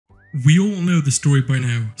We all know the story by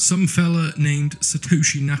now. Some fella named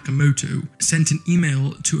Satoshi Nakamoto sent an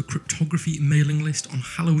email to a cryptography mailing list on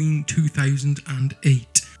Halloween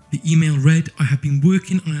 2008. The email read, "I have been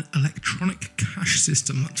working on an electronic cash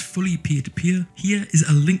system that's fully peer-to-peer. Here is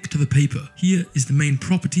a link to the paper. Here is the main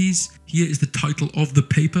properties. Here is the title of the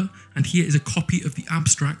paper. And here is a copy of the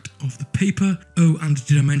abstract of the paper. Oh, and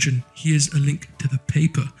did I mention, here's a link to the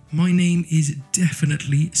paper. My name is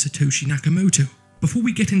definitely Satoshi Nakamoto." Before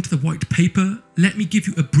we get into the white paper, let me give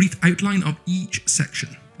you a brief outline of each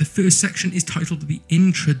section. The first section is titled The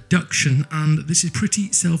Introduction, and this is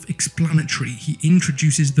pretty self-explanatory. He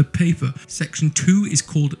introduces the paper. Section 2 is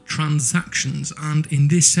called Transactions, and in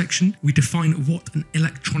this section, we define what an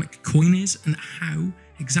electronic coin is and how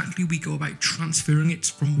exactly we go about transferring it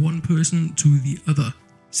from one person to the other.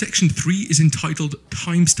 Section 3 is entitled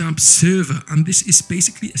Timestamp Server, and this is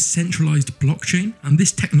basically a centralized blockchain, and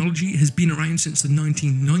this technology has been around since the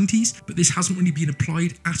 1990s, but this hasn't really been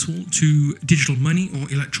applied at all to digital money or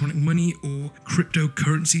electronic money or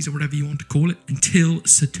cryptocurrencies or whatever you want to call it until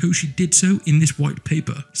Satoshi did so in this white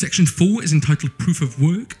paper. Section 4 is entitled Proof of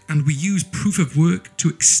Work, and we use proof of work to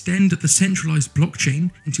extend the centralized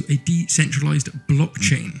blockchain into a decentralized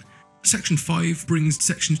blockchain. Section 5 brings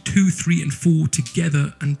sections 2, 3 and 4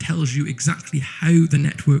 together and tells you exactly how the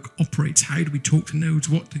network operates. How do we talk to nodes?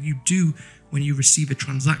 What do you do when you receive a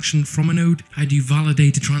transaction from a node? How do you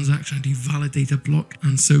validate a transaction? How do you validate a block?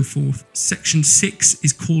 And so forth. Section 6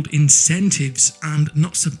 is called Incentives, and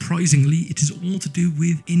not surprisingly, it is all to do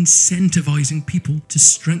with incentivizing people to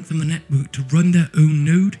strengthen the network, to run their own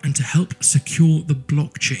node, and to help secure the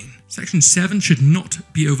blockchain. Section 7 should not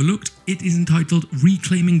be overlooked. It is entitled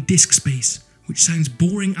Reclaiming Disk Space, which sounds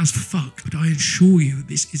boring as fuck, but I assure you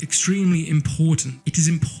this is extremely important. It is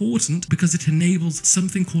important because it enables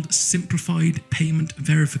something called Simplified Payment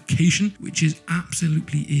Verification, which is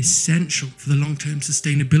absolutely essential for the long-term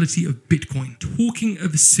sustainability of Bitcoin. Talking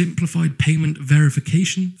of Simplified Payment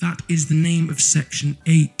Verification, that is the name of Section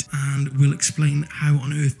 8, and we'll explain how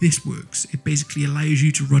on earth this works. It basically allows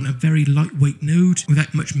you to run a very lightweight node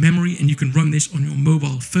without much memory, and you can run this on your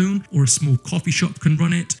mobile phone, or a small coffee shop can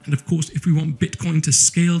run it. And of course, if we want Bitcoin to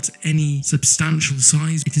scale to any substantial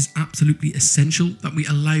size, it is absolutely essential that we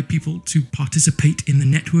allow people to participate in the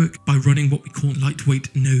network by running what we call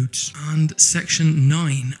lightweight nodes. And section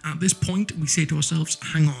 9, at this point we say to ourselves,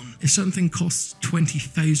 hang on, if something costs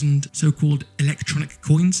 20,000 so-called electronic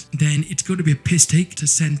coins, then it's going to be a piss take to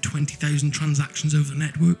send 20,000 transactions over the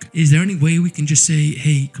network. Is there any way we can just say,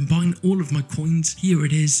 hey, combine all of my coins, here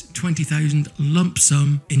it is, 20,000 lump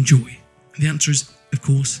sum, enjoy? And the answer is, of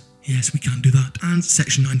course, yes, we can do that. And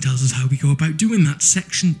section 9 tells us how we go about doing that.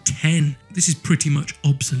 Section 10, this is pretty much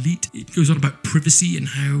obsolete. It goes on about privacy and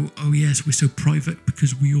how, oh yes, we're so private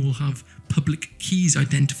because we all have public keys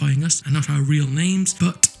identifying us and not our real names.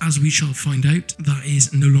 But as we shall find out, that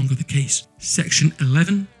is no longer the case. Section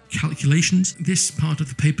 11, calculations. This part of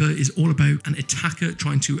the paper is all about an attacker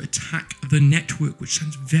trying to attack the network, which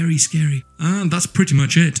sounds very scary. And that's pretty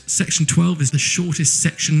much it. Section 12 is the shortest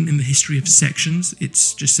section in the history of sections. It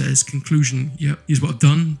just says conclusion. Yep, here's what I've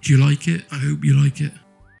done. Do you like it? I hope you like it.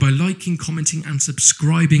 By liking, commenting and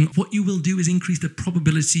subscribing, what you will do is increase the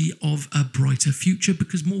probability of a brighter future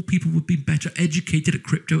because more people will be better educated at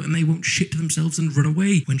crypto and they won't shit themselves and run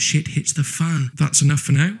away when shit hits the fan. That's enough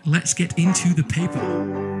for now. Let's get into the paper.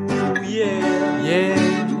 Yeah,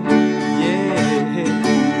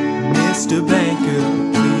 Mr.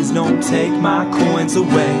 Banker, please don't take my coins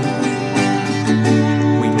away.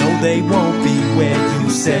 We know they won't be where you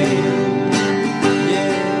say.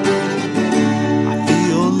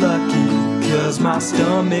 Cause my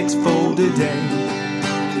stomach's full today,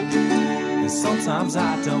 and sometimes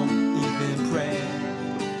I don't even pray.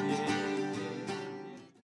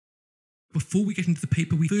 Before we get into the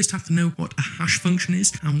paper, we first have to know what a hash function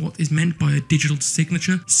is and what is meant by a digital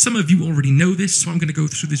signature. Some of you already know this, so I'm going to go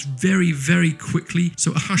through this very, very quickly.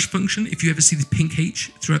 So a hash function, if you ever see this pink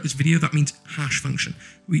H throughout this video, that means hash function.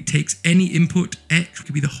 It takes any input, X, it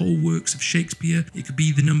could be the whole works of Shakespeare, it could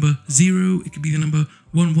be the number 0, it could be the number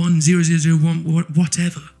 110001,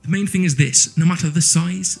 whatever. The main thing is this, no matter the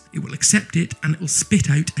size, it will accept it and it will spit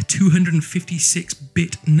out a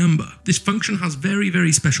 256-bit number. This function has very,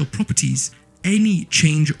 very special properties. any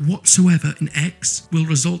change whatsoever in X will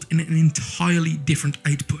result in an entirely different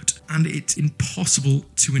output, and it's impossible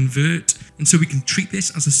to invert. And so we can treat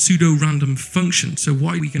this as a pseudo-random function. So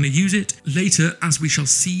why are we going to use it? Later, as we shall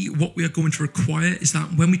see, what we are going to require is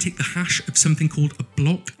that when we take the hash of something called a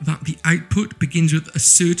block, that the output begins with a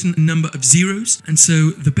certain number of zeros. And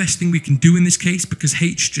so the best thing we can do in this case, because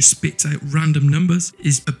H just spits out random numbers,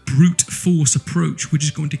 is a brute force approach, which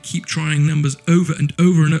is going to keep trying numbers over and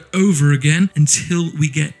over and over again until we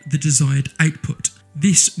get the desired output.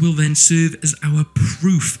 This will then serve as our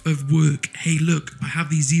proof of work. Hey, look, I have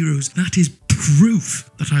these zeros. That is proof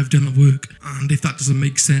that I've done the work. And if that doesn't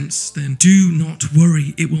make sense, then do not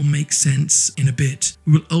worry, it will make sense in a bit.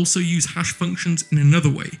 We will also use hash functions in another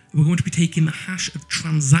way. We're going to be taking the hash of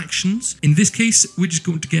transactions. In this case, we're just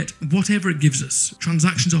going to get whatever it gives us.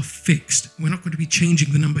 Transactions are fixed. We're not going to be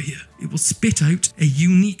changing the number here. It will spit out a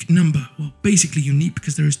unique number. Well, basically unique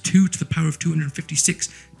because there is 2 to the power of 256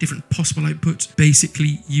 different possible outputs,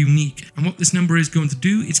 basically unique. And what this number is going to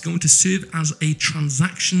do, it's going to serve as a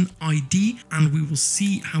transaction ID, and we will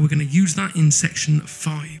see how we're going to use that in section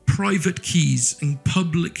 5. Private keys and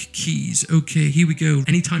public keys. Okay, here we go.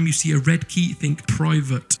 Anytime you see a red key, think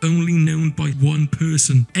private, only known by one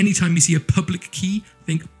person. Anytime you see a public key,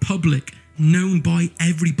 think public, known by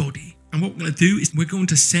everybody. And what we're going to do is we're going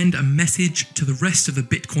to send a message to the rest of the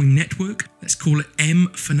Bitcoin network. Let's call it M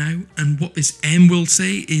for now. And what this M will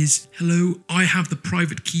say is, hello, I have the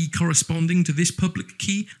private key corresponding to this public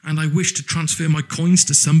key, and I wish to transfer my coins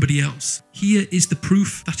to somebody else. Here is the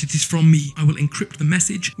proof that it is from me. I will encrypt the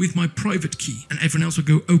message with my private key, and everyone else will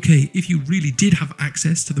go, okay, if you really did have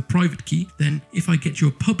access to the private key, then if I get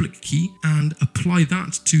your public key and apply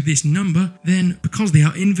that to this number, then because they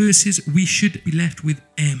are inverses, we should be left with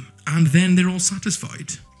M. And then they're all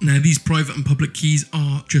satisfied. Now, these private and public keys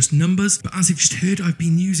are just numbers, but as you've just heard, I've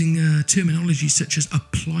been using terminology such as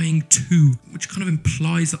applying to, which kind of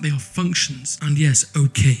implies that they are functions. And yes,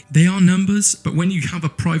 okay, they are numbers, but when you have a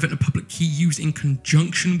private and a public key used in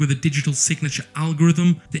conjunction with a digital signature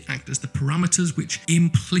algorithm, they act as the parameters which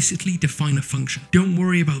implicitly define a function. Don't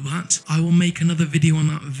worry about that. I will make another video on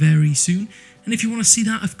that very soon. And if you want to see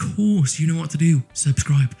that, of course, you know what to do.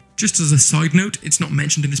 Subscribe. Just as a side note, it's not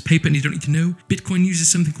mentioned in this paper and you don't need to know, Bitcoin uses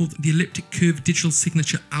something called the Elliptic Curve Digital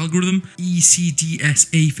Signature Algorithm,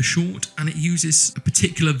 ECDSA for short, and it uses a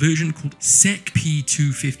particular version called SEC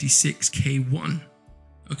P256K1.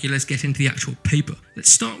 Okay, let's get into the actual paper.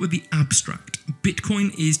 Let's start with the abstract.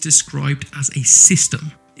 Bitcoin is described as a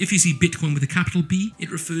system. If you see Bitcoin with a capital B,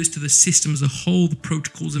 it refers to the system as a whole, the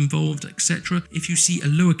protocols involved, etc. If you see a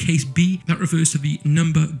lowercase b, that refers to the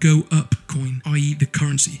number go up coin, i.e. the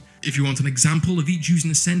currency. If you want an example of each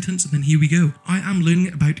using a sentence, then here we go. I am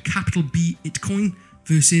learning about capital B Itcoin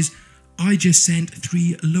versus I just sent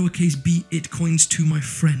 3 lowercase b Itcoins to my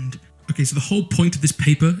friend. Okay, so the whole point of this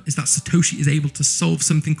paper is that Satoshi is able to solve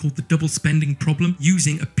something called the double spending problem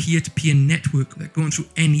using a peer-to-peer network that going through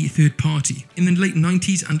any third party. In the late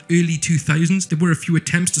 90s and early 2000s, there were a few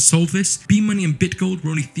attempts to solve this. B-Money and BitGold were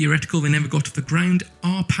only theoretical, they never got off the ground.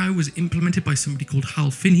 RPow was implemented by somebody called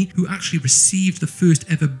Hal Finney, who actually received the first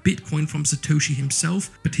ever Bitcoin from Satoshi himself,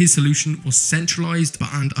 but his solution was centralized,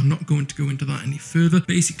 and I'm not going to go into that any further.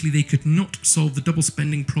 Basically, they could not solve the double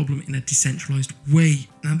spending problem in a decentralized way.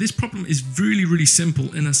 Now, this problem is really, really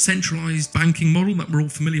simple in a centralized banking model that we're all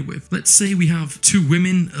familiar with. Let's say we have 2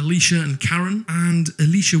 women, Alicia and Karen, and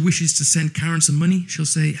Alicia wishes to send Karen some money. She'll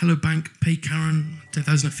say, hello bank, pay Karen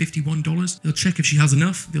 $10,051. They'll check if she has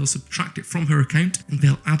enough, they'll subtract it from her account, and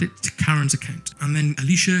they'll add it to Karen's account. And then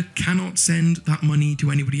Alicia cannot send that money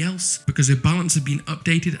to anybody else because her balance has been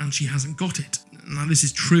updated and she hasn't got it. Now, this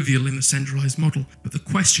is trivial in the centralized model, but the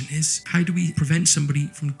question is, how do we prevent somebody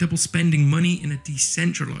from double spending money in a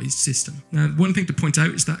decentralized system? Now, one thing to point out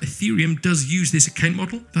is that Ethereum does use this account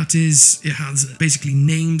model. That is, it has basically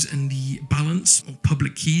names and the balance, or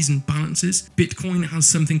public keys and balances. Bitcoin has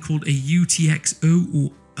something called a UTXO,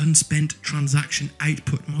 or unspent transaction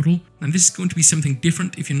output model. Now, this is going to be something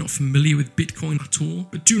different if you're not familiar with Bitcoin at all,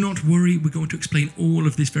 but do not worry, we're going to explain all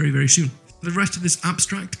of this very, very soon. The rest of this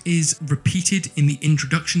abstract is repeated in the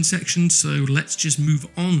introduction section, so let's just move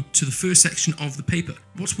on to the first section of the paper.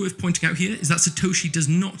 What's worth pointing out here is that Satoshi does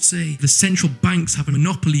not say the central banks have a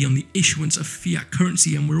monopoly on the issuance of fiat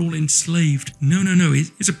currency and we're all enslaved. No.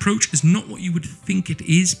 His approach is not what you would think it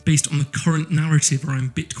is based on the current narrative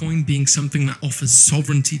around Bitcoin being something that offers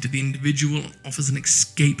sovereignty to the individual and offers an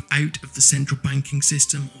escape out of the central banking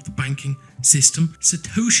system or the banking system.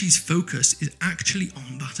 Satoshi's focus is actually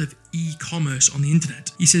on that of e-commerce. commerce on the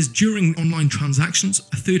internet. He says during online transactions,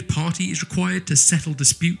 a third party is required to settle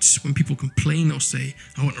disputes when people complain or say,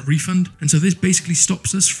 I want a refund. And so this basically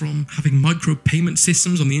stops us from having micro payment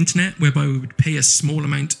systems on the internet whereby we would pay a small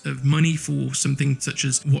amount of money for something such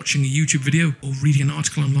as watching a YouTube video or reading an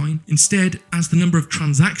article online. Instead, as the number of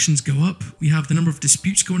transactions go up, we have the number of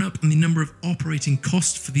disputes going up and the number of operating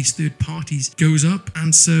costs for these third parties goes up.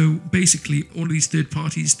 And so basically all of these third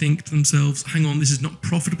parties think to themselves, hang on, this is not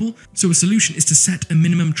profitable. So a solution is to set a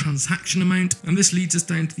minimum transaction amount, and this leads us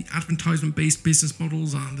down to the advertisement-based business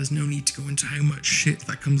models, and there's no need to go into how much shit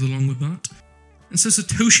that comes along with that. And so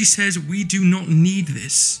Satoshi says we do not need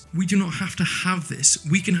this. We do not have to have this.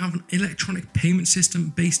 We can have an electronic payment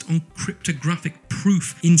system based on cryptographic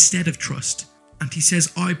proof instead of trust. And he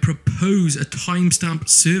says, I propose a timestamp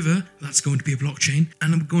server, that's going to be a blockchain,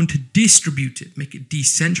 and I'm going to distribute it, make it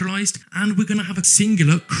decentralized, and we're going to have a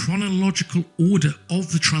singular chronological order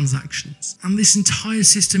of the transactions. And this entire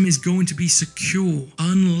system is going to be secure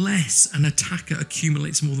unless an attacker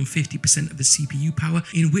accumulates more than 50% of the CPU power,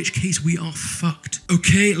 in which case we are fucked.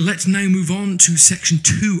 Okay, let's now move on to section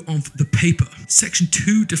 2 of the paper. Section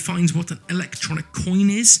 2 defines what an electronic coin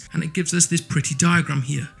is, and it gives us this pretty diagram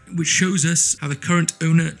here, which shows us how the current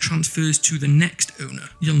owner transfers to the next owner.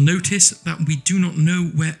 You'll notice that we do not know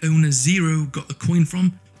where owner 0 got the coin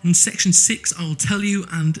from. In section 6, I'll tell you,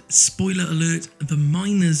 and spoiler alert, the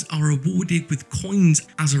miners are rewarded with coins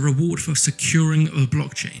as a reward for securing the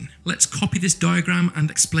blockchain. Let's copy this diagram and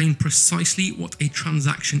explain precisely what a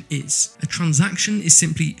transaction is. A transaction is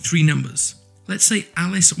simply 3 numbers. Let's say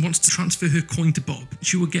Alice wants to transfer her coin to Bob.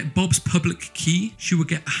 She will get Bob's public key. She will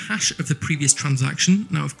get a hash of the previous transaction.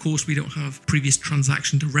 Now, of course, we don't have previous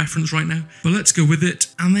transaction to reference right now, but let's go with it.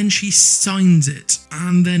 And then she signs it.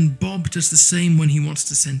 And then Bob does the same when he wants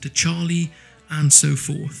to send to Charlie, and so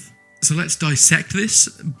forth. So let's dissect this.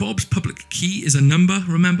 Bob's public key is a number,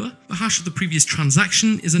 remember? The hash of the previous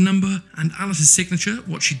transaction is a number, and Alice's signature,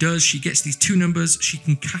 what she does, she gets these 2 numbers, she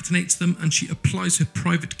concatenates them, and she applies her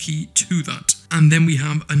private key to that. And then we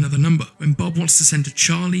have another number. When Bob wants to send to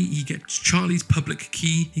Charlie, he gets Charlie's public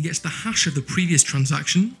key, he gets the hash of the previous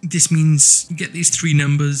transaction. This means you get these 3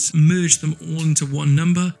 numbers, merge them all into one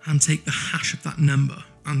number, and take the hash of that number.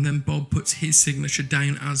 And then Bob puts his signature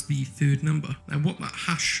down as the 3rd number. Now what that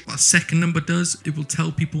hash, that 2nd number does, it will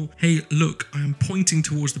tell people, hey, look, I am pointing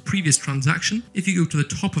towards the previous transaction. If you go to the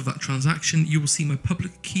top of that transaction, you will see my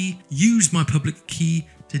public key. Use my public key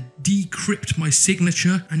to decrypt my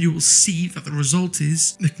signature, and you will see that the result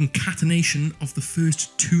is the concatenation of the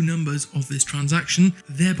first 2 numbers of this transaction,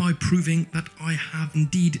 thereby proving that I have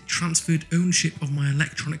indeed transferred ownership of my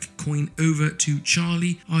electronic coin over to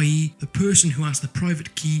Charlie, i.e. the person who has the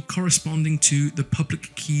private key corresponding to the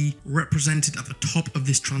public key represented at the top of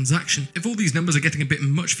this transaction. If all these numbers are getting a bit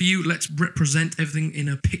much for you, let's represent everything in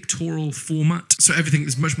a pictorial format so everything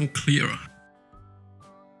is much more clearer.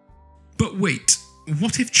 But wait,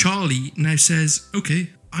 what if Charlie now says,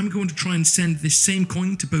 okay, I'm going to try and send this same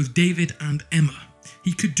coin to both David and Emma?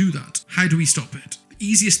 He could do that. How do we stop it? The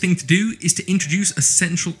easiest thing to do is to introduce a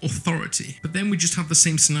central authority, but then we just have the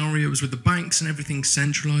same scenarios with the banks and everything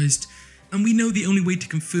centralized. And we know the only way to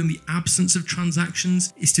confirm the absence of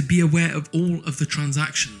transactions is to be aware of all of the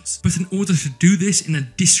transactions. But in order to do this in a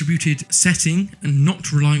distributed setting and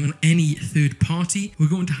not relying on any third party, we're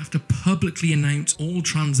going to have to publicly announce all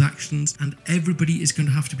transactions, and everybody is going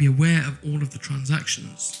to have to be aware of all of the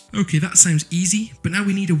transactions. Okay, that sounds easy, but now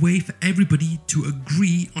we need a way for everybody to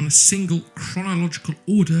agree on a single chronological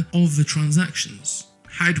order of the transactions.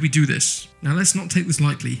 How do we do this? Now let's not take this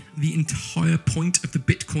lightly. The entire point of the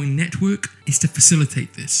Bitcoin network is to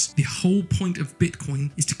facilitate this. The whole point of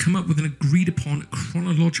Bitcoin is to come up with an agreed upon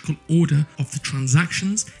chronological order of the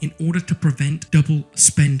transactions in order to prevent double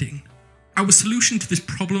spending. Our solution to this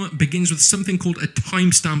problem begins with something called a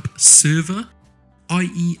timestamp server,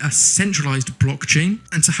 i.e. a centralized blockchain.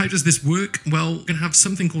 And so how does this work? Well, we're going to have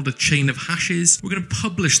something called a chain of hashes. We're going to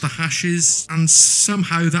publish the hashes, and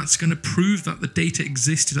somehow that's going to prove that the data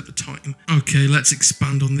existed at the time. Okay, let's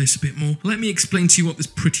expand on this a bit more. Let me explain to you what this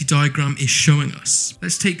pretty diagram is showing us.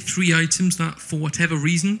 Let's take 3 items that, for whatever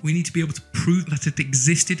reason, we need to be able to prove that it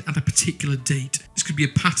existed at a particular date. This could be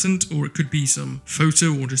a patent, or it could be some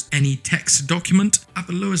photo, or just any text document. At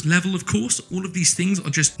the lowest level, of course, all of these things are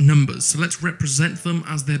just numbers. So let's represent them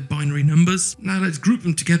as their binary numbers. Now let's group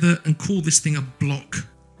them together and call this thing a block.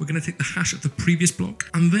 We're going to take the hash of the previous block,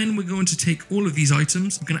 and then we're going to take all of these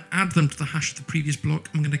items, we're going to add them to the hash of the previous block,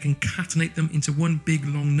 and we're going to concatenate them into one big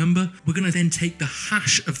long number. We're going to then take the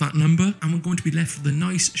hash of that number, and we're going to be left with a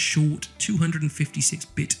nice short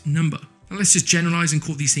 256-bit number. Now let's just generalize and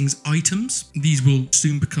call these things items. These will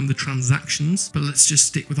soon become the transactions, but let's just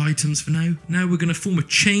stick with items for now. Now we're going to form a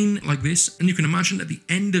chain like this, and you can imagine at the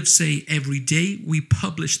end of, say, every day, we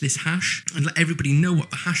publish this hash and let everybody know what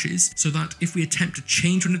the hash is, so that if we attempt to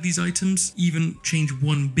change one of these items, even change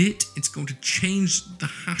one bit, it's going to change the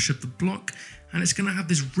hash of the block, and it's going to have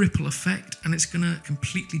this ripple effect, and it's going to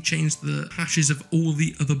completely change the hashes of all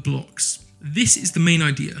the other blocks. This is the main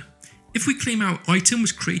idea. If we claim our item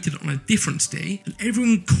was created on a different day, then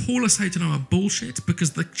everyone call us out on our bullshit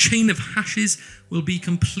because the chain of hashes will be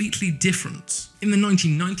completely different. In the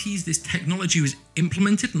 1990s, this technology was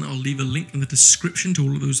implemented, and I'll leave a link in the description to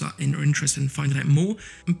all of those that are interested in finding out more.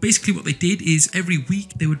 And basically what they did is every week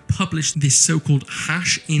they would publish this so-called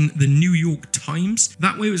hash in the New York Times.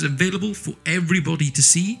 That way it was available for everybody to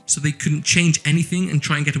see, so they couldn't change anything and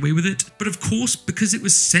try and get away with it. But of course, because it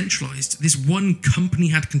was centralized, this one company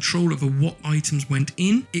had control over what items went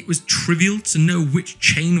in. It was trivial to know which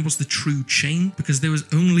chain was the true chain because there was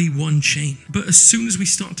only one chain. But as soon as we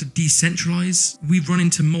start to decentralize, we run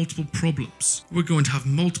into multiple problems. We're going to have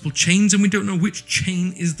multiple chains and we don't know which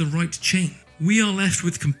chain is the right chain. We are left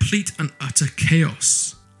with complete and utter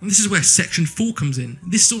chaos. And this is where section 4 comes in.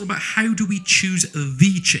 This is all about how do we choose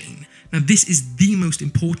the chain. Now this is the most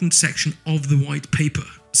important section of the white paper,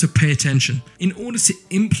 so pay attention. In order to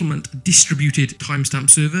implement a distributed timestamp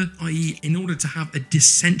server, i.e. in order to have a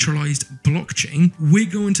decentralized blockchain, we're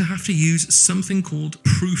going to have to use something called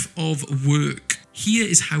proof of work. Here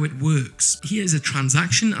is how it works. Here is a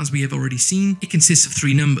transaction, as we have already seen. It consists of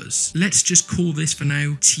 3 numbers. Let's just call this for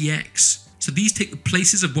now TX. So these take the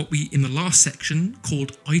places of what we in the last section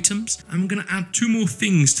called items, and we're going to add 2 more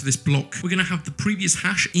things to this block. We're going to have the previous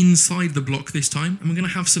hash inside the block this time, and we're going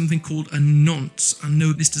to have something called a nonce. And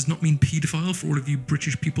no, this does not mean paedophile for all of you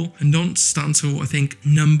British people. A nonce stands for, I think,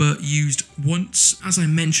 number used once. As I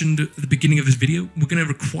mentioned at the beginning of this video, we're going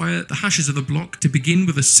to require the hashes of the block to begin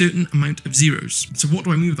with a certain amount of zeros. So what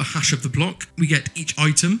do I mean with the hash of the block? We get each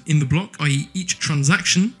item in the block, i.e. each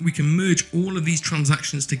transaction. We can merge all of these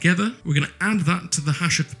transactions together. We're going to add that to the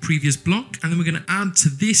hash of the previous block, and then we're going to add to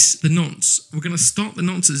this the nonce. We're going to start the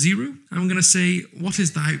nonce at 0, and we're going to say what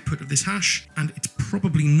is the output of this hash, and it's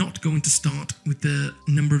probably not going to start with the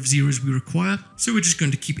number of zeros we require, so we're just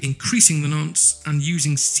going to keep increasing the nonce and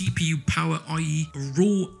using CPU power, i.e.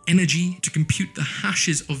 raw energy, to compute the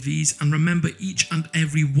hashes of these. And remember, each and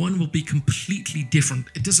every one will be completely different.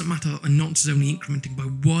 It doesn't matter that the nonce is only incrementing by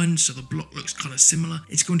 1, so the block looks kind of similar.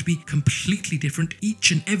 It's going to be completely different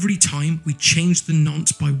each and every time we change the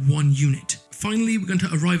nonce by 1 unit. Finally, we're going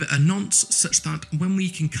to arrive at a nonce such that when we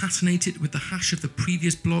concatenate it with the hash of the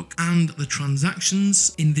previous block and the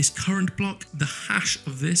transactions in this current block, the hash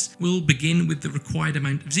of this will begin with the required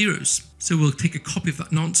amount of zeros. So we'll take a copy of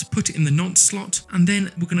that nonce, put it in the nonce slot, and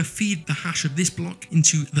then we're going to feed the hash of this block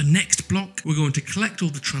into the next block. We're going to collect all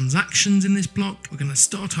the transactions in this block. We're going to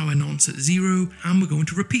start our nonce at 0, and we're going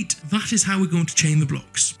to repeat. That is how we're going to chain the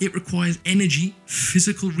blocks. It requires energy,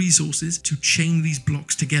 physical resources to chain these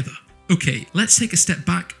blocks together. Okay, let's take a step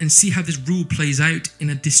back and see how this rule plays out in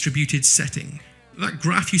a distributed setting. That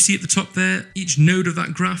graph you see at the top there, each node of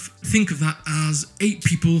that graph, think of that as 8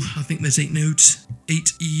 people. I think there's 8 nodes.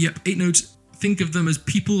 8 nodes. Think of them as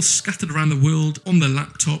people scattered around the world on their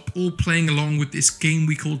laptop, all playing along with this game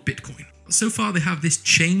we call Bitcoin. So far, they have this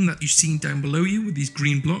chain that you've seen down below you with these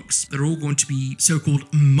green blocks. They're all going to be so-called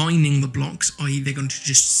mining the blocks, i.e. they're going to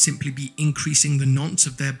just simply be increasing the nonce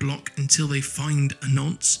of their block until they find a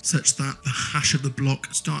nonce, such that the hash of the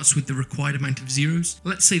block starts with the required amount of zeros.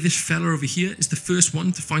 Let's say this fella over here is the first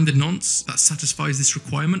one to find a nonce that satisfies this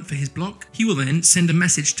requirement for his block. He will then send a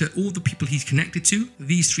message to all the people he's connected to,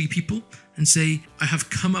 these 3 people, and say, I have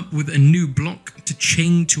come up with a new block to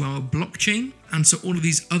chain to our blockchain. And so all of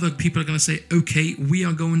these other people are going to say, okay, we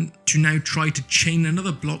are going to now try to chain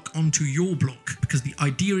another block onto your block, because the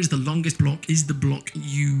idea is the longest block is the block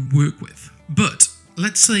you work with. But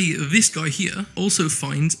let's say this guy here also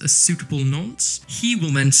finds a suitable nonce. He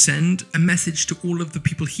will then send a message to all of the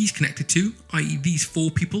people he's connected to, i.e. these 4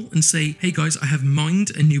 people, and say, hey guys, I have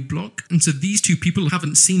mined a new block. And so these 2 people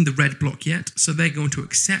haven't seen the red block yet, so they're going to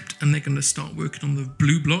accept and they're going to start working on the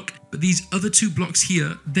blue block. But these other 2 blocks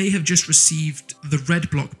here, they have just received the red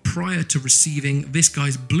block prior to receiving this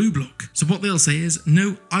guy's blue block. So what they'll say is,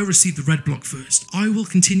 no, I received the red block first. I will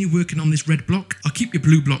continue working on this red block. I'll keep your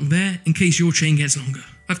blue block there in case your chain gets longer.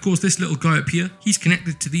 Of course, this little guy up here, he's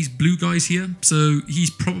connected to these blue guys here, so he's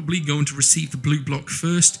probably going to receive the blue block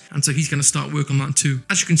first, and so he's going to start work on that too.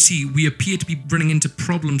 As you can see, we appear to be running into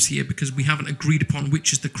problems here because we haven't agreed upon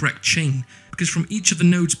which is the correct chain. Because from each of the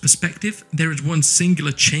nodes' perspective, there is one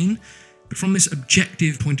singular chain, But from this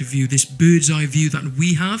objective point of view, this bird's eye view that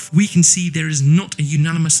we have, we can see there is not a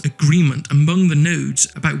unanimous agreement among the nodes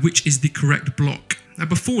about which is the correct block. Now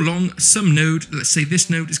before long, some node, let's say this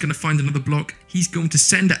node, is going to find another block. He's going to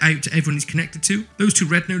send it out to everyone he's connected to. Those two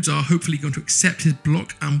red nodes are hopefully going to accept his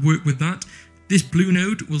block and work with that. This blue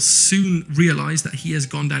node will soon realize that he has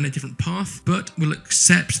gone down a different path, but will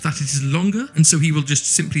accept that it is longer, and so he will just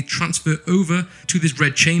simply transfer over to this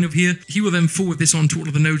red chain over here. He will then forward this on to all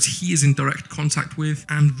of the nodes he is in direct contact with,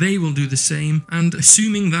 and they will do the same. And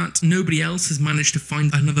assuming that nobody else has managed to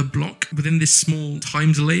find another block within this small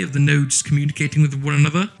time delay of the nodes communicating with one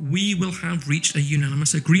another, we will have reached a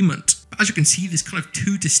unanimous agreement. As you can see, there's kind of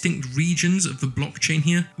two distinct regions of the blockchain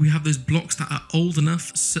here. We have those blocks that are old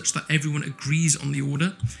enough such that everyone agrees on the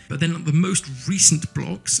order, but then on the most recent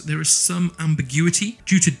blocks, there is some ambiguity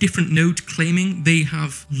due to different nodes claiming they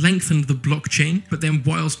have lengthened the blockchain, but then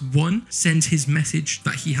whilst one sends his message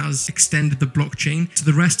that he has extended the blockchain to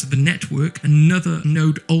the rest of the network, another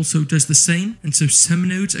node also does the same, and so some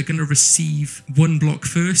nodes are going to receive one block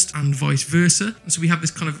first and vice versa, and so we have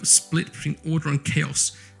this kind of split between order and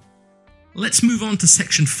chaos. Let's move on to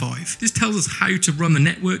section 5. This tells us how to run the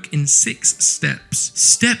network in 6 steps.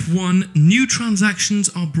 Step 1, new transactions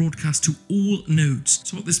are broadcast to all nodes.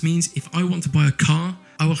 So what this means, if I want to buy a car,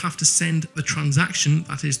 I will have to send the transaction,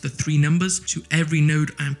 that is the 3 numbers, to every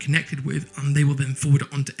node I am connected with, and they will then forward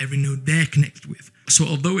it onto every node they're connected with. So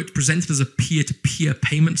although it's presented as a peer-to-peer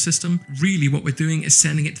payment system, really what we're doing is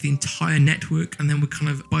sending it to the entire network, and then we're kind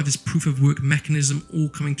of, by this proof of work mechanism, all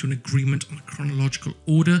coming to an agreement on a chronological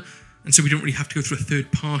order. And so we don't really have to go through a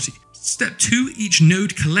third party. Step 2, each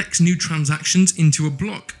node collects new transactions into a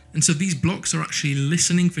block. And so these blocks are actually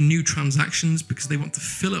listening for new transactions because they want to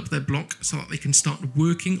fill up their block so that they can start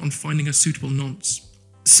working on finding a suitable nonce.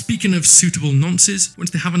 Speaking of suitable nonces,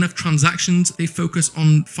 once they have enough transactions, they focus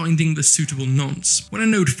on finding the suitable nonce. When a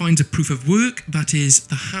node finds a proof of work, that is,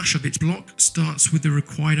 the hash of its block starts with the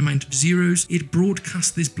required amount of zeros, it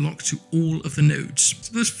broadcasts this block to all of the nodes.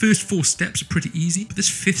 So those first 4 steps are pretty easy, but this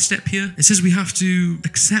 5th step here, it says we have to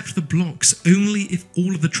accept the blocks only if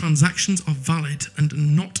all of the transactions are valid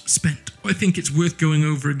and not spent. I think it's worth going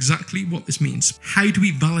over exactly what this means. How do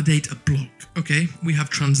we validate a block? Okay, we have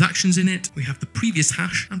transactions in it, we have the previous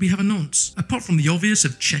hash, and we have a nonce. Apart from the obvious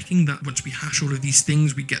of checking that once we hash all of these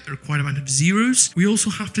things, we get the required amount of zeros, we also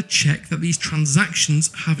have to check that these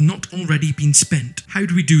transactions have not already been spent. How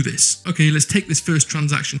do we do this? Okay, let's take this first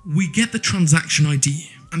transaction. We get the transaction ID.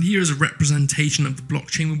 And here is a representation of the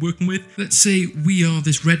blockchain we're working with. Let's say we are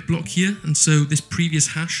this red block here, and so this previous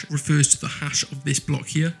hash refers to the hash of this block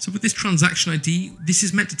here. So with this transaction ID, this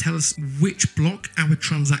is meant to tell us which block our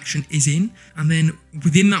transaction is in, and then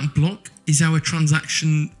within that block is our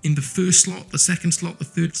transaction in the first slot, the second slot, the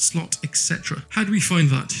third slot, etc. How do we find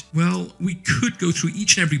that? Well, we could go through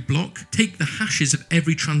each and every block, take the hashes of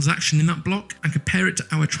every transaction in that block, and compare it to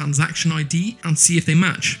our transaction ID and see if they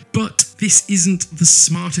match. But this isn't the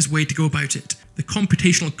smartest way to go about it. The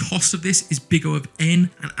computational cost of this is big O of n,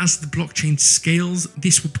 and as the blockchain scales,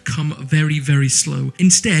 this will become very, very slow.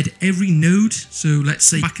 Instead, every node, so let's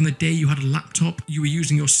say back in the day you had a laptop, you were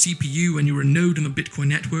using your CPU and you were a node in the Bitcoin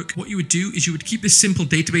network, what you would do is you would keep this simple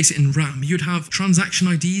database in RAM. You'd have transaction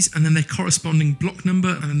IDs and then their corresponding block number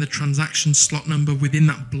and then the transaction slot number within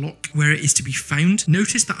that block where it is to be found.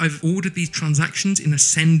 Notice that I've ordered these transactions in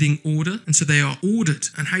ascending order, and so they are ordered.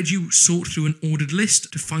 And how do you sort through an ordered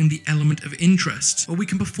list to find the element of interest? Well, we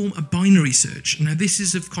can perform a binary search. Now, this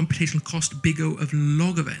is of computational cost big O of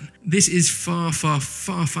log of n. This is far, far,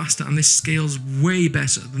 far faster, and this scales way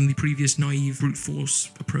better than the previous naive brute force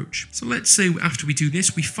approach. So let's say after we do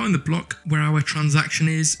this, we find the block where our transaction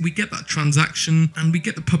is, we get that transaction, and we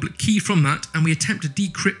get the public key from that, and we attempt to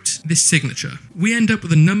decrypt this signature. We end up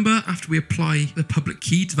with a number after we apply the public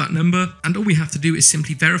key to that number, and all we have to do is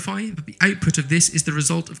simply verify that the output of this is the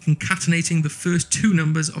result of concatenating the first 2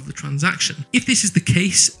 numbers of the transaction. If this is the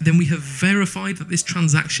case, then we have verified that this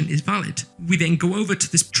transaction is valid. We then go over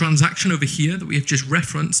to this transaction over here that we have just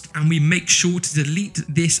referenced, and we make sure to delete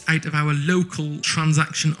this out of our local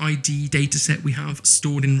transaction ID dataset we have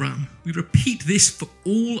stored in RAM. We repeat this for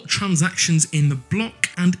all transactions in the block,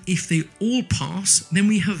 and if they all pass, then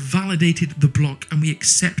we have validated the block and we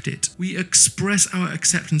accept it. We express our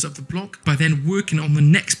acceptance of the block by then working on the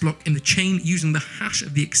next block in the chain using the hash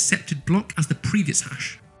of the accepted block as the previous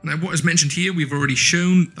hash. Now, what is mentioned here, we've already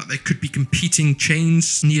shown that there could be competing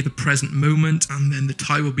chains near the present moment, and then the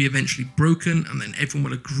tie will be eventually broken, and then everyone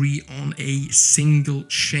will agree on a single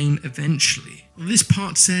chain eventually. This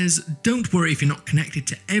part says, don't worry if you're not connected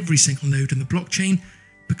to every single node in the blockchain,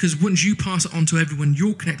 because once you pass it on to everyone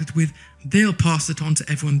you're connected with, they'll pass it on to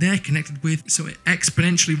everyone they're connected with, so it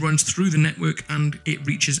exponentially runs through the network and it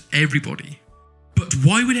reaches everybody. But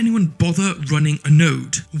why would anyone bother running a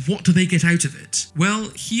node? What do they get out of it?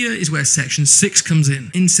 Well, here is where section 6 comes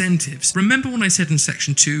in. Incentives. Remember when I said in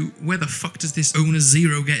section 2, where the fuck does this owner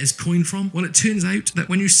 0 get his coin from? Well, it turns out that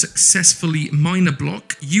when you successfully mine a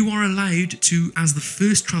block, you are allowed to, as the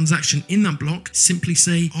first transaction in that block, simply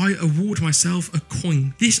say, I award myself a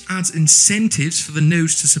coin. This adds incentives for the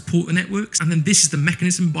nodes to support the networks, and then this is the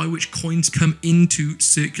mechanism by which coins come into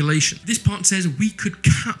circulation. This part says we could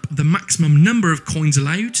cap the maximum number of coins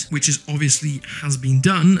allowed, which is obviously has been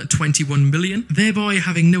done at 21 million, thereby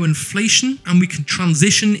having no inflation, and we can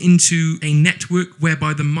transition into a network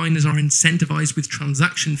whereby the miners are incentivized with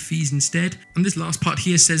transaction fees instead. And this last part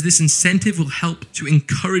here says this incentive will help to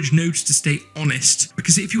encourage nodes to stay honest,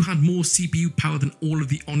 because if you had more CPU power than all of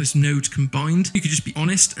the honest nodes combined, you could just be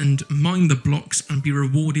honest and mine the blocks and be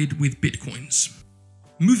rewarded with bitcoins.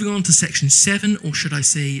 Moving on to section 7, or should I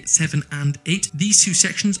say 7 and 8, these two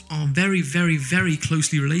sections are very, very, very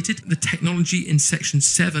closely related. The technology in section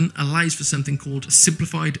 7 allows for something called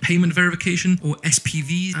Simplified Payment Verification, or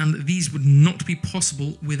SPV, and these would not be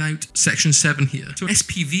possible without section 7 here. So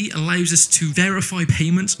SPV allows us to verify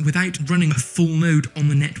payments without running a full node on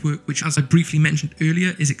the network, which, as I briefly mentioned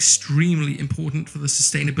earlier, is extremely important for the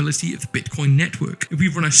sustainability of the Bitcoin network. If we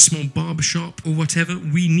run a small barbershop or whatever,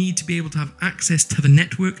 we need to be able to have access to the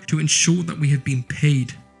network to ensure that we have been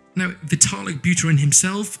paid. Now, Vitalik Buterin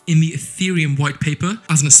himself, in the Ethereum white paper,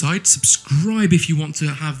 as an aside, subscribe if you want to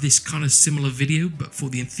have this kind of similar video, but for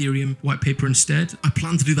the Ethereum white paper instead. I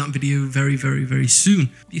plan to do that video very, very, very soon.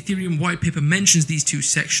 The Ethereum white paper mentions these two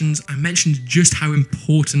sections. I mentioned just how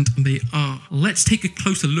important they are. Let's take a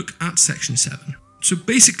closer look at section 7. So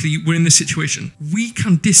basically, we're in this situation. We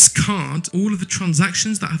can discard all of the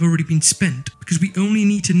transactions that have already been spent because we only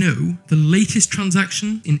need to know the latest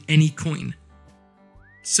transaction in any coin.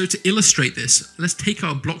 So to illustrate this, let's take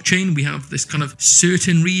our blockchain. We have this kind of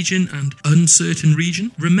certain region and uncertain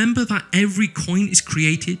region. Remember that every coin is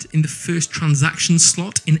created in the first transaction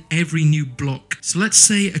slot in every new block. So let's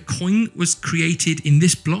say a coin was created in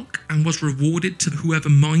this block and was rewarded to whoever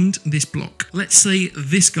mined this block. Let's say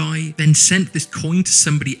this guy then sent this coin to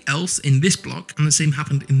somebody else in this block, and the same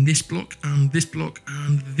happened in this block and this block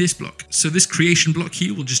and this block. So this creation block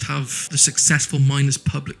here will just have the successful miner's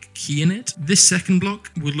public key in it. This second block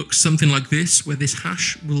will look something like this, where this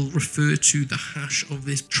hash will refer to the hash of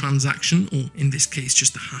this transaction, or in this case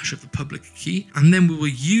just the hash of the public key, and then we will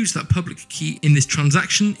use that public key in this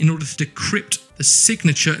transaction in order to decrypt the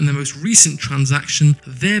signature in the most recent transaction,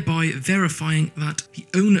 thereby verifying that the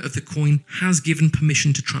owner of the coin has given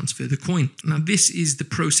permission to transfer the coin. Now this is the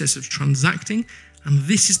process of transacting, and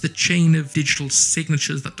this is the chain of digital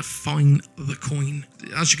signatures that define the coin.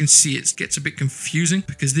 As you can see, it gets a bit confusing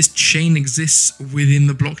because this chain exists within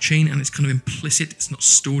the blockchain and it's kind of implicit, it's not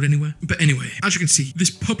stored anywhere. But anyway, as you can see,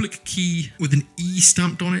 this public key with an E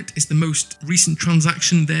stamped on it is the most recent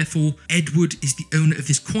transaction, therefore Edward is the owner of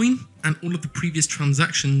this coin. And all of the previous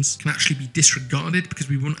transactions can actually be disregarded because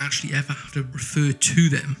we won't actually ever have to refer to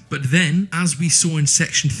them. But then, as we saw in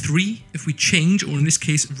section 3, if we change, or in this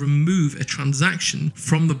case, remove a transaction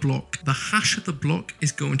from the block, the hash of the block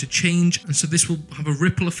is going to change. And so this will have a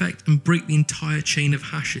ripple effect and break the entire chain of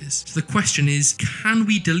hashes. So the question is, can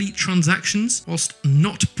we delete transactions whilst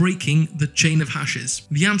not breaking the chain of hashes?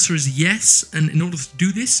 The answer is yes. And in order to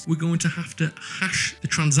do this, we're going to have to hash the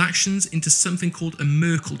transactions into something called a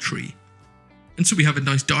Merkle tree. And so we have a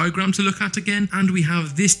nice diagram to look at again, and we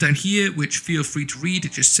have this down here, which feel free to read.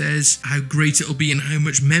 It just says how great it'll be and how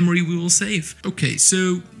much memory we will save. Okay,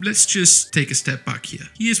 so let's just take a step back here.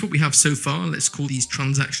 Here's what we have so far. Let's call these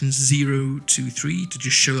transactions 0, 2, 3 to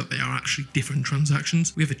just show that they are actually different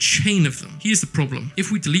transactions. We have a chain of them. Here's the problem. If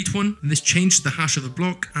we delete one, then this changes the hash of the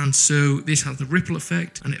block, and so this has the ripple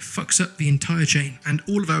effect, and it fucks up the entire chain. And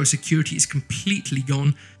all of our security is completely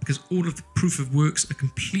gone because all of the proof of works are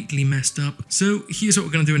completely messed up. So here's what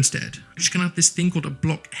we're going to do instead. We're just going to have this thing called a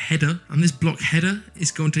block header, and this block header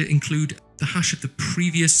is going to include the hash of the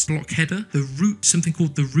previous block header, the root, something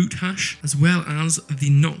called the root hash, as well as the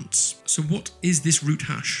nonce. So what is this root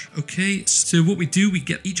hash? Okay, so what we do, we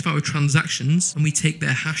get each of our transactions and we take their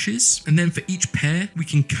hashes, and then for each pair, we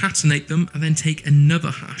concatenate them and then take another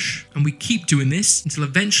hash. And we keep doing this until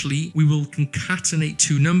eventually we will concatenate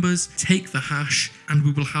two numbers, take the hash, and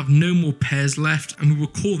we will have no more pairs left, and we will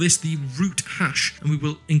call this the root hash, and we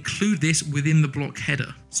will include this within the block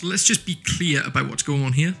header. So let's just be clear about what's going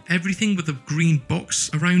on here. Everything with a green box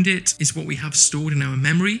around it is what we have stored in our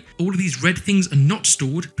memory. All of these red things are not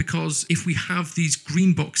stored because if we have these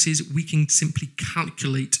green boxes, we can simply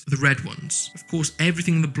calculate the red ones. Of course,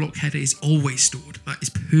 everything in the block header is always stored. That is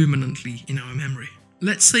permanently in our memory.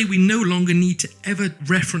 Let's say we no longer need to ever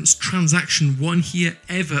reference transaction 1 here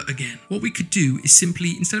ever again. What we could do is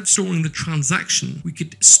simply, instead of storing the transaction, we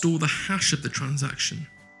could store the hash of the transaction.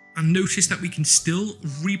 And notice that we can still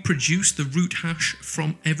reproduce the root hash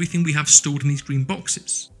from everything we have stored in these green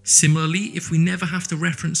boxes. Similarly, if we never have to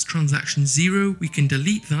reference transaction 0, we can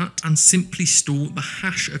delete that and simply store the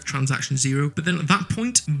hash of transaction 0. But then at that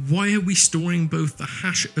point, why are we storing both the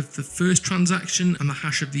hash of the first transaction and the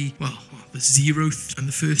hash of the 0th and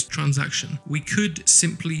the first transaction? We could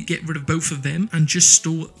simply get rid of both of them and just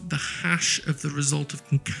store the hash of the result of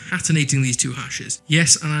concatenating these two hashes.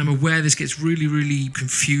 Yes, and I'm aware this gets really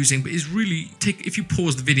confusing, but it's really, if you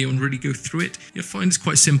pause the video and really go through it, you'll find it's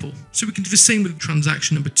quite simple. So we can do the same with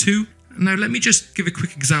transaction number 2. Now let me just give a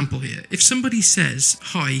quick example here. If somebody says,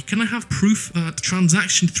 hi, can I have proof that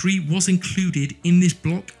transaction 3 was included in this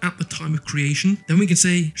block at the time of creation? Then we can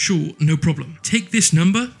say, sure, no problem. Take this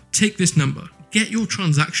number, get your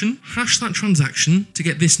transaction, hash that transaction to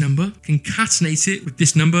get this number, concatenate it with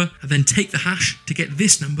this number, and then take the hash to get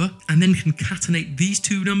this number, and then concatenate these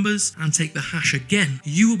two numbers and take the hash again.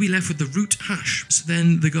 You will be left with the root hash. So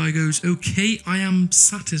then the guy goes, okay, I am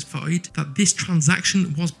satisfied that this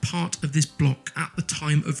transaction was part of this block at the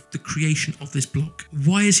time of the creation of this block.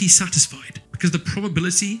 Why is he satisfied? Because the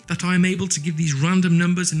probability that I am able to give these random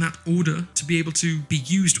numbers in that order to be able to be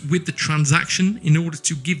used with the transaction in order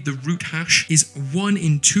to give the root hash is 1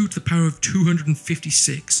 in 2 to the power of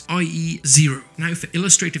 256, i.e. 0. Now for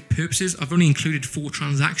illustrative purposes, I've only included 4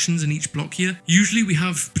 transactions in each block here. Usually we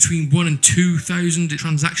have between 1 and 2,000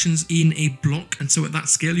 transactions in a block, and so at that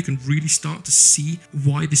scale you can really start to see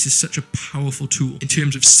why this is such a powerful tool in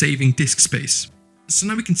terms of saving disk space. So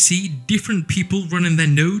now we can see different people running their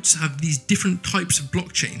nodes have these different types of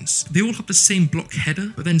blockchains. They all have the same block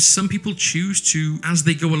header, but then some people choose to, as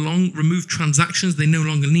they go along, remove transactions they no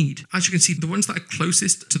longer need. As you can see, the ones that are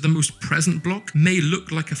closest to the most present block may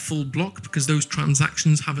look like a full block because those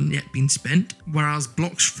transactions haven't yet been spent, whereas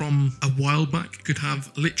blocks from a while back could have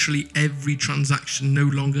literally every transaction no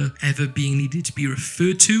longer ever being needed to be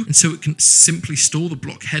referred to, and so it can simply store the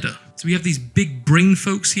block header. So we have these big brain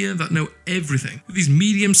folks here that know everything. These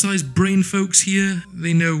medium-sized brain folks here,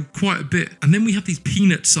 they know quite a bit. And then we have these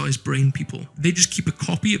peanut-sized brain people. They just keep a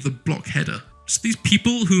copy of the block header. So these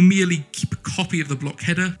people who merely keep a copy of the block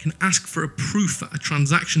header can ask for a proof that a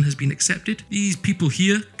transaction has been accepted. These people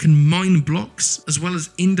here can mine blocks as well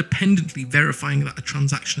as independently verifying that a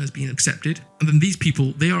transaction has been accepted. And then these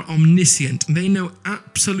people, they are omniscient. They know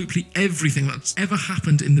absolutely everything that's ever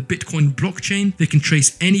happened in the Bitcoin blockchain. They can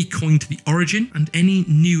trace any coin to the origin, and any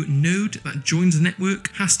new node that joins the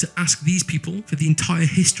network has to ask these people for the entire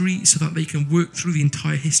history so that they can work through the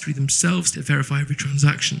entire history themselves to verify every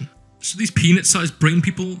transaction. So these peanut-sized brain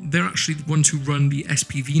people, they're actually the ones who run the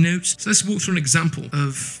SPV nodes. So let's walk through an example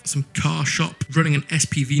of some car shop running an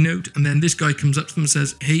SPV node, and then this guy comes up to them and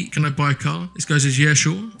says, hey, can I buy a car? This guy says, yeah,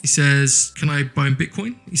 sure. He says, can I buy in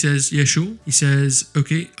Bitcoin? He says, yeah, sure. He says,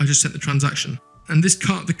 okay, I just sent the transaction. And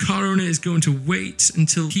the car owner is going to wait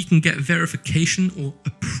until he can get verification or a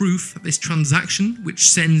proof that this transaction, which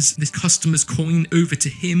sends this customer's coin over to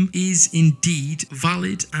him, is indeed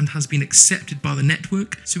valid and has been accepted by the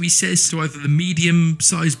network. So he says to either the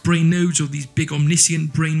medium-sized brain nodes or these big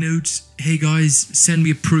omniscient brain nodes, hey guys, send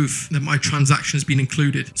me a proof that my transaction has been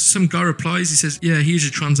included. Some guy replies, he says, yeah, here's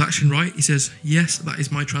your transaction, right? He says, yes, that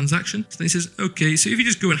is my transaction. So then he says, okay, so if you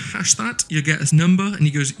just go and hash that, you'll get a number. And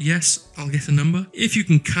he goes, yes, I'll get a number. If you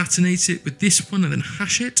concatenate it with this one and then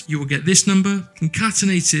hash it, you will get this number.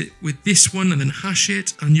 Concatenate it with this one and then hash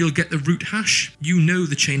it, and you'll get the root hash. You know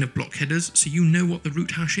the chain of block headers, so you know what the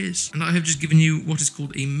root hash is. And I have just given you what is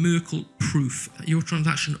called a Merkle proof that your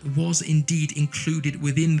transaction was indeed included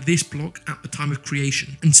within this block at the time of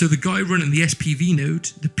creation. And so the guy running the SPV node,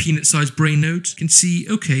 the peanut-sized brain node, can see,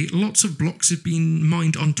 okay, lots of blocks have been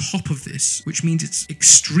mined on top of this, which means it's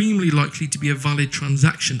extremely likely to be a valid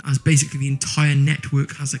transaction, as basically the entire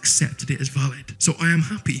network has accepted it as valid. So I am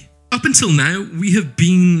happy. Up until now, we have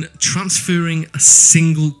been transferring a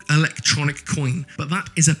single electronic coin, but that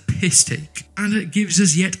is a piss take. And it gives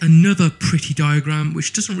us yet another pretty diagram,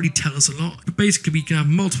 which doesn't really tell us a lot. But basically, we can have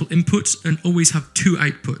multiple inputs and always have two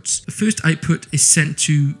outputs. The first output is sent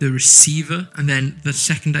to the receiver, and then the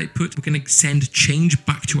second output, we're going to send change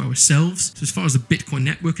back to ourselves. So as far as the Bitcoin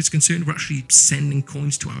network is concerned, we're actually sending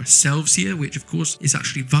coins to ourselves here, which of course is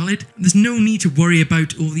actually valid. And there's no need to worry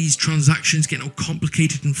about all these transactions getting all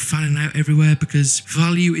complicated and fanning out everywhere, because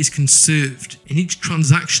value is conserved. In each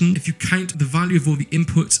transaction, if you count the value of all the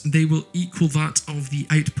inputs, they will equal that of the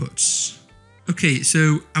outputs. Okay,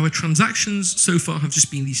 so our transactions so far have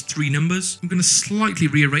just been these three numbers. I'm going to slightly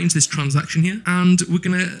rearrange this transaction here, and we're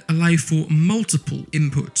going to allow for multiple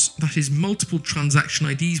inputs. That is, multiple transaction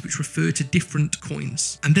IDs which refer to different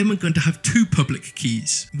coins. And then we're going to have two public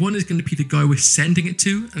keys. One is going to be the guy we're sending it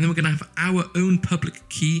to, and then we're going to have our own public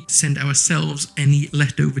key to send ourselves any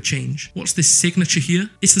leftover change. What's this signature here?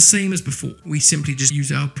 It's the same as before. We simply just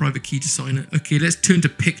use our private key to sign it. Okay, let's turn to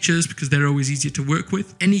pictures because they're always easier to work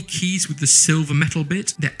with. Any keys with the silver metal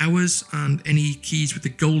bit, they're ours, and any keys with the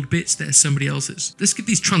gold bits, they're somebody else's. Let's give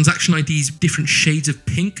these transaction IDs different shades of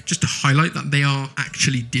pink just to highlight that they are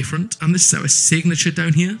actually different. And this is our signature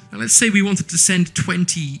down here. Now let's say we wanted to send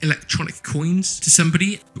 20 electronic coins to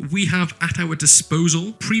somebody. We have at our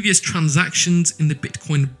disposal previous transactions in the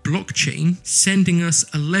Bitcoin blockchain sending us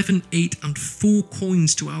 11, 8, and 4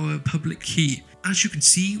 coins to our public key. As you can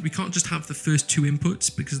see, we can't just have the first two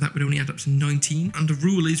inputs because that would only add up to 19. And the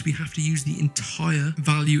rule is we have to use the entire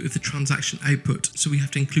value of the transaction output. So we have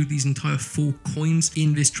to include these entire 4 coins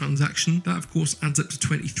in this transaction. That of course adds up to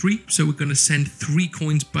 23. So we're going to send 3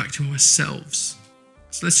 coins back to ourselves.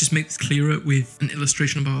 So let's just make this clearer with an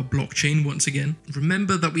illustration of our blockchain once again.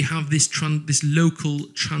 Remember that we have this local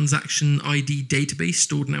transaction ID database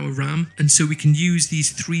stored in our RAM, and so we can use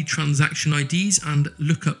these 3 transaction IDs and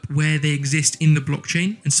look up where they exist in the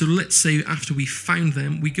blockchain. And so let's say after we found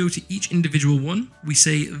them, we go to each individual one, we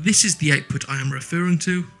say this is the output I am referring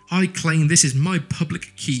to. I claim this is my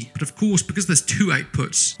public key. But of course, because there's 2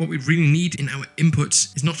 outputs, what we really need in our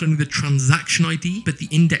inputs is not only the transaction ID, but the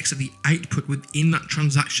index of the output within that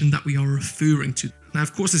transaction that we are referring to. Now,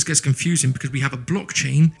 of course, this gets confusing because we have a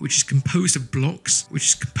blockchain which is composed of blocks, which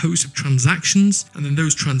is composed of transactions, and then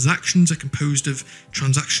those transactions are composed of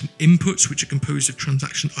transaction inputs, which are composed of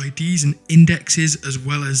transaction IDs and indexes, as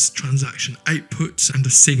well as transaction outputs and a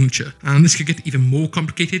signature. And this could get even more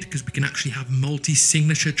complicated because we can actually have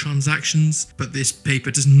multi-signature transactions, but this paper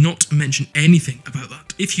does not mention anything about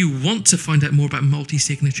that. If you want to find out more about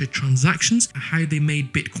multi-signature transactions and how they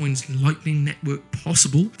made Bitcoin's Lightning Network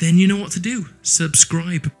possible, then you know what to do. Subscribe.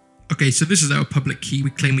 Okay, so this is our public key we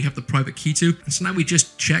claim we have the private key to, and so now we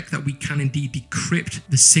just check that we can indeed decrypt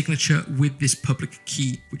the signature with this public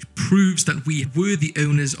key, which proves that we were the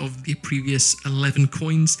owners of the previous 11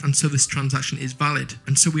 coins, and so this transaction is valid,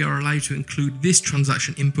 and so we are allowed to include this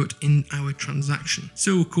transaction input in our transaction.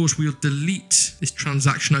 So of course we'll delete this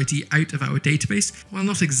transaction ID out of our database. Well,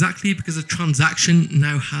 not exactly, because a transaction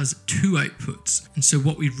now has 2 outputs, and so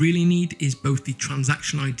what we really need is both the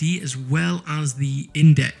transaction ID as well as the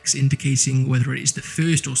index, indicating whether it is the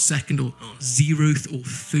first or second or 0th or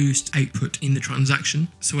first output in the transaction.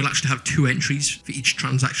 So we'll actually have 2 entries for each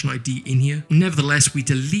transaction ID in here. Nevertheless, we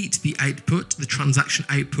delete the output, the transaction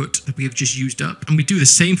output that we have just used up, and we do the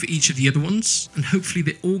same for each of the other ones, and hopefully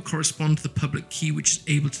they all correspond to the public key, which is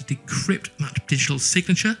able to decrypt that digital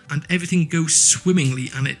signature, and everything goes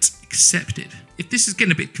swimmingly and it's accepted. If this is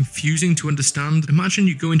getting a bit confusing to understand, imagine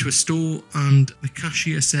you go into a store and the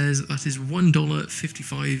cashier says that is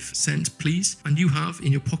 $1.55 please, and you have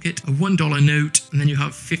in your pocket a $1 note, and then you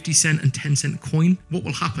have 50-cent and 10-cent coin. What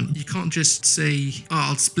will happen? You can't just say,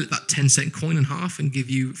 I'll split that 10-cent coin in half and give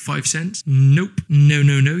you 5 cents. Nope. No.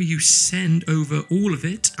 You send over all of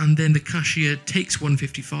it, and then the cashier takes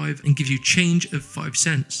 $1.55 and gives you change of 5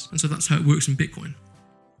 cents. And so that's how it works in Bitcoin.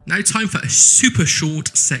 Now time for a super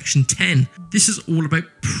short section 10. This is all about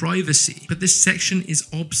privacy, but this section is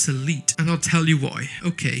obsolete, and I'll tell you why.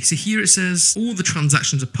 Okay, so here it says all the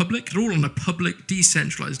transactions are public. They're all on a public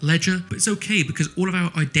decentralized ledger, but it's okay because all of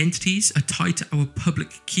our identities are tied to our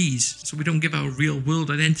public keys, so we don't give our real world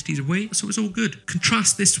identities away, so it's all good.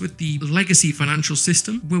 Contrast this with the legacy financial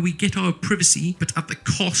system where we get our privacy, but at the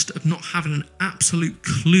cost of not having an absolute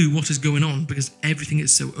clue what is going on because everything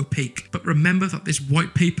is so opaque. But remember that this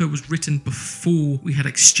white paper paper was written before we had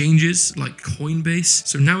exchanges like Coinbase.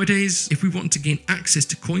 So nowadays, if we want to gain access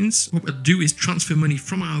to coins, what we'll do is transfer money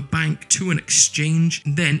from our bank to an exchange.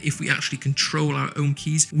 And then if we actually control our own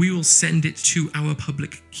keys, we will send it to our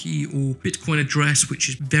public key or Bitcoin address, which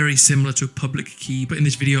is very similar to a public key. But in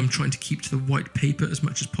this video, I'm trying to keep to the white paper as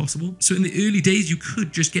much as possible. So in the early days, you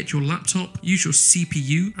could just get your laptop, use your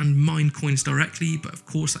CPU and mine coins directly. But of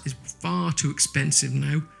course, that is far too expensive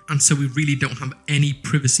now. And so we really don't have any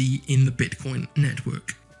privacy in the Bitcoin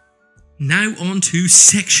network. Now on to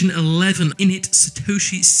section 11. In it,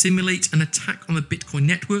 Satoshi simulates an attack on the Bitcoin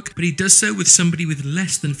network, but he does so with somebody with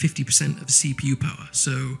less than 50% of CPU power.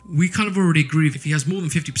 So we kind of already agree if he has more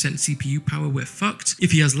than 50% CPU power, we're fucked.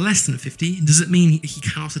 If he has less than 50, does it mean he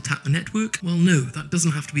cannot attack the network? Well, no, that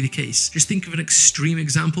doesn't have to be the case. Just think of an extreme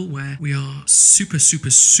example where we are super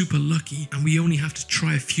lucky and we only have to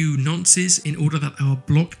try a few nonces in order that our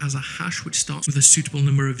block has a hash which starts with a suitable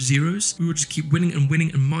number of zeros. We will just keep winning and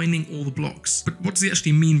mining all the blocks. But what does he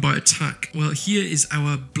actually mean by attack? Well, here is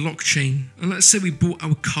our blockchain. And let's say we bought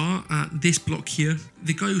our car at this block here.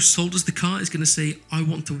 The guy who sold us the car is going to say, I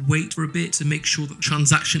want to wait for a bit to make sure that the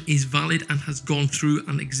transaction is valid and has gone through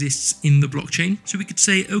and exists in the blockchain. So we could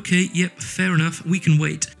say, okay, yep, fair enough, we can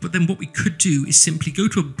wait. But then what we could do is simply go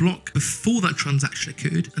to a block before that transaction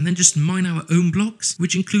occurred and then just mine our own blocks,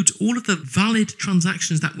 which includes all of the valid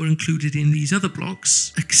transactions that were included in these other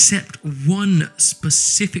blocks, except one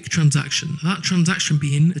specific transaction. That transaction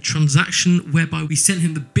being the transaction whereby we sent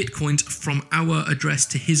him the Bitcoins from our address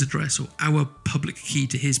to his address or our public key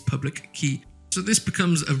to his public key. So this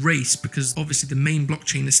becomes a race because obviously the main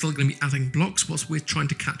blockchain is still going to be adding blocks whilst we're trying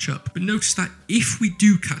to catch up. But notice that if we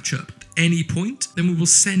do catch up at any point, then we will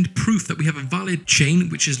send proof that we have a valid chain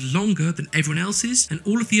which is longer than everyone else's, and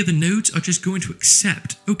all of the other nodes are just going to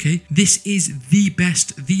accept, okay, this is the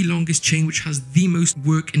best, the longest chain which has the most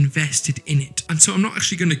work invested in it. And so I'm not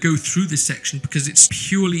actually going to go through this section because it's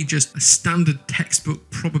purely just a standard textbook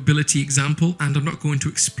probability example, and I'm not going to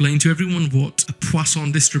explain to everyone what a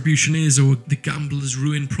Poisson distribution is or the gambler's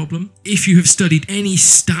ruin problem. If you have studied any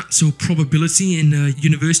stats or probability in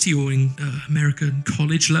university or in American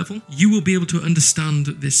college level, you will be able to understand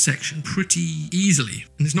this section pretty easily.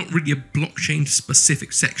 And it's not really a blockchain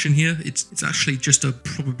specific section here, it's actually just a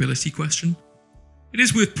probability question. It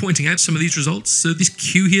is worth pointing out some of these results. So this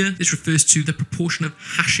Q here, this refers to the proportion of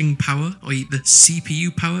hashing power, i.e. the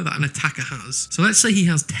CPU power that an attacker has. So let's say he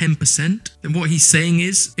has 10%, then what he's saying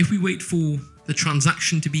is, if we wait for the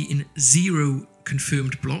transaction to be in 0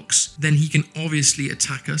 confirmed blocks, then he can obviously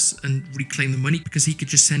attack us and reclaim the money because he could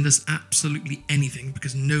just send us absolutely anything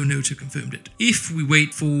because no nodes have confirmed it. If we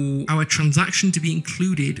wait for our transaction to be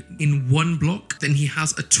included in 1 block, then he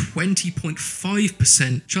has a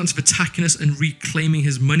 20.5% chance of attacking us and reclaiming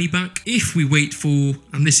his money back. If we wait for,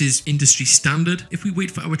 and this is industry standard, if we wait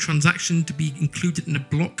for our transaction to be included in a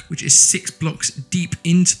block which is 6 blocks deep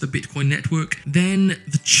into the Bitcoin network, then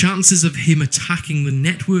the chances of him attacking the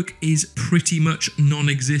network is pretty much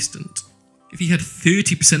non-existent. If he had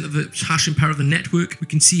 30% of the hashing power of the network, we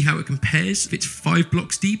can see how it compares. If it's 5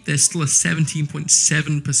 blocks deep, there's still a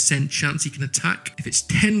 17.7% chance he can attack. If it's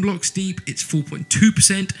 10 blocks deep, it's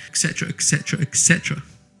 4.2%, etc, etc, etc.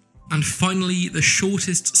 And finally, the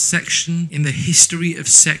shortest section in the history of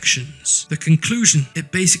sections. The conclusion,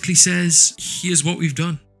 it basically says, here's what we've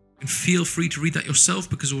done. And feel free to read that yourself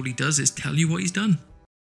because all he does is tell you what he's done.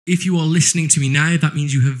 If you are listening to me now, that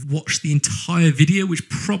means you have watched the entire video, which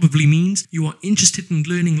probably means you are interested in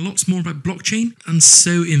learning lots more about blockchain. And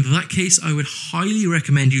so in that case, I would highly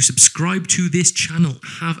recommend you subscribe to this channel.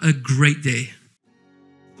 Have a great day.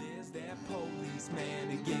 There's that policeman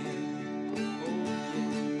again.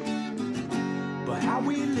 Oh, yeah. But how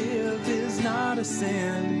we live is not a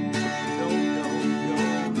sin. No,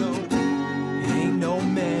 ain't no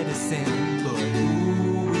medicine, but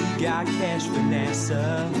got cash for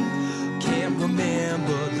NASA. Can't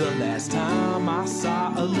remember the last time I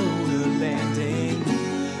saw a lunar landing.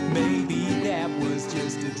 Maybe that was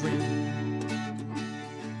just a dream.